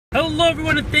Hello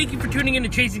everyone, and thank you for tuning in to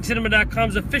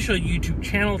ChasingCinema.com's official YouTube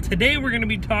channel. Today we're going to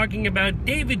be talking about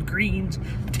David Green's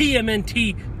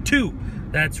TMNT 2.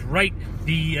 That's right,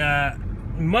 the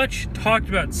much talked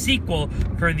about sequel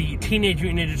for the Teenage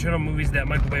Mutant Ninja Turtle movies that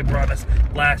Michael Bay brought us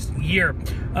last year.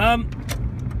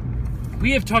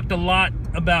 We have talked a lot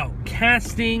about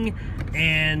casting,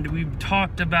 and we've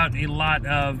talked about a lot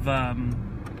of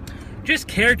just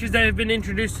characters that have been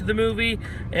introduced to the movie,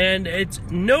 and it's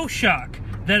no shock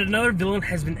that another villain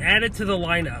has been added to the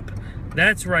lineup.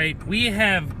 That's right, we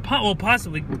have, well,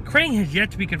 possibly, Krang has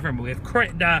yet to be confirmed, but we have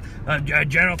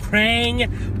General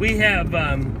Krang, we have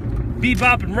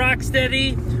Bebop and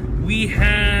Rocksteady, we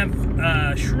have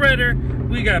Shredder,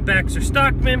 we got Baxter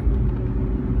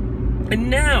Stockman,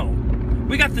 and now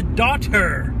we got the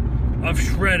daughter of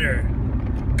Shredder,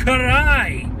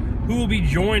 Karai, who will be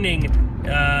joining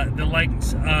the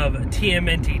likes of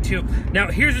TMNT 2.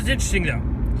 Now, here's what's interesting though.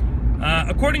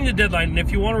 According to Deadline, and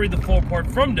if you want to read the full report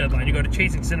from Deadline, you go to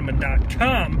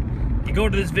ChasingCinema.com. You go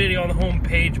to this video on the home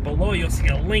page below. You'll see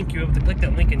a link. You're able to click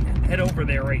that link and head over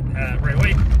there right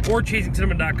away, or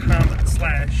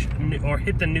ChasingCinema.com/ or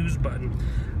hit the news button.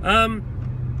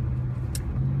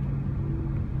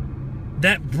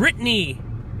 That Brittany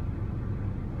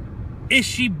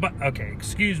Ishibashi, okay,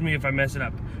 excuse me if I mess it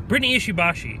up. Brittany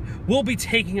Ishibashi will be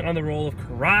taking on the role of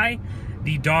Karai,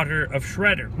 the daughter of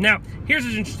Shredder. Now, here's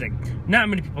what's interesting. Not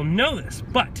many people know this,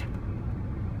 but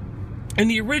in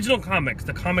the original comics,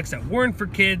 the comics that weren't for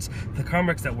kids, the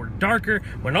comics that were darker,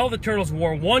 when all the turtles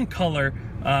wore one color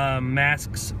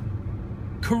masks,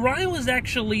 Karai was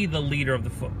actually the leader of the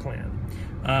Foot Clan.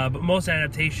 But most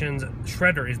adaptations,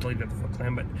 Shredder is the leader of the Foot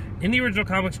Clan. But in the original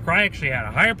comics, Karai actually had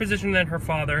a higher position than her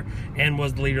father and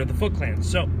was the leader of the Foot Clan.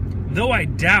 So, though I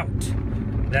doubt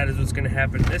that is what's going to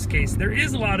happen in this case, there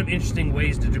is a lot of interesting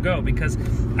ways to go, because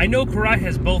I know Karai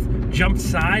has both jumped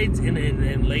sides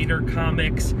in later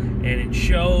comics and in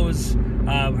shows.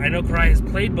 I know Karai has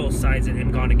played both sides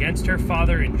and gone against her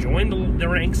father and joined the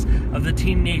ranks of the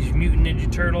Teenage Mutant Ninja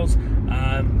Turtles.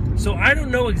 So I don't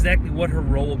know exactly what her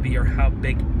role will be or how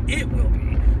big it will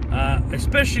be,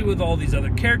 especially with all these other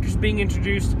characters being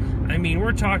introduced. I mean,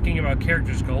 we're talking about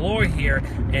characters galore here,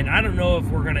 and I don't know if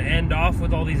we're going to end off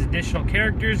with all these additional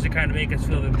characters to kind of make us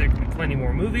feel that there could be plenty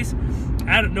more movies.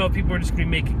 I don't know if people are just going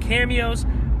to be making cameos.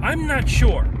 I'm not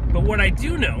sure. But what I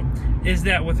do know is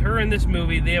that with her in this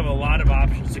movie, they have a lot of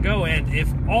options to go, and if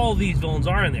all these villains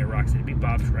are in there, Rocksteady,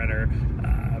 Bebop, Shredder,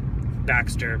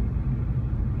 Baxter,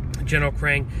 General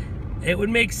Krang, it would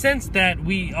make sense that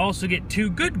we also get two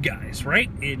good guys, right?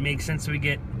 It makes sense that we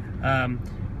get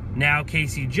now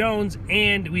Casey Jones,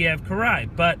 and we have Karai,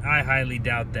 but I highly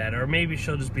doubt that. Or maybe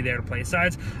she'll just be there to play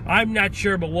sides. I'm not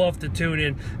sure, but we'll have to tune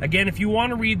in. Again, if you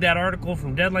want to read that article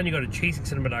from Deadline, you go to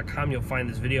ChasingCinema.com. You'll find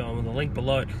this video, and the link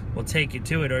below it will take you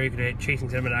to it, or you can hit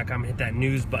ChasingCinema.com and hit that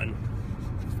news button.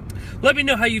 Let me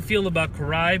know how you feel about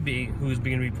Karai, who's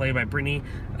going to be played by Brittany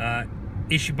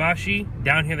Ishibashi,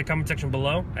 down here in the comment section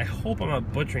below. I hope I'm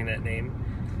not butchering that name.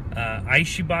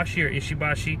 Ishibashi or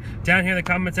Ishibashi, down here in the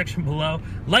comment section below.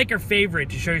 Like or favorite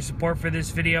to show your support for this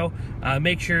video.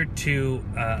 Make sure to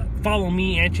follow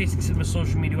me and Chasing Cinema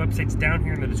social media websites down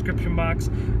here in the description box.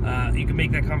 You can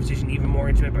make that conversation even more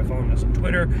intimate by following us on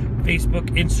Twitter, Facebook,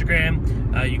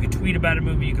 Instagram. You can tweet about a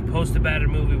movie, you can post about a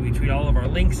movie. We tweet all of our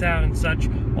links out and such.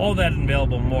 All that and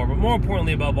available more. But more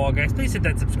importantly, above all, guys, please hit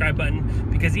that subscribe button,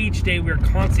 because each day we are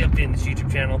constantly updating this YouTube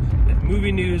channel with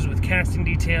movie news, with casting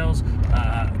details.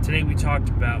 Today we talked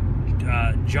about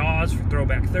Jaws for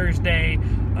Throwback Thursday.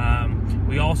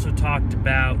 We also talked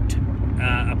about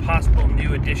a possible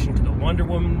new addition to the Wonder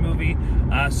Woman movie.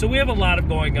 So we have a lot of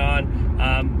going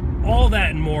on. All that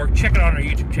and more, check it out on our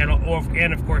YouTube channel,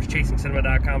 and of course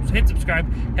ChasingCinema.com. So hit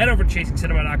subscribe, head over to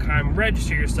ChasingCinema.com,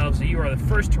 register yourself so you are the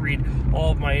first to read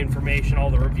all of my information,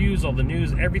 all the reviews, all the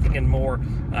news, everything and more.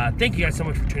 Thank you guys so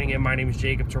much for tuning in. My name is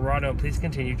Jacob Toronto, and please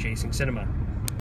continue chasing cinema.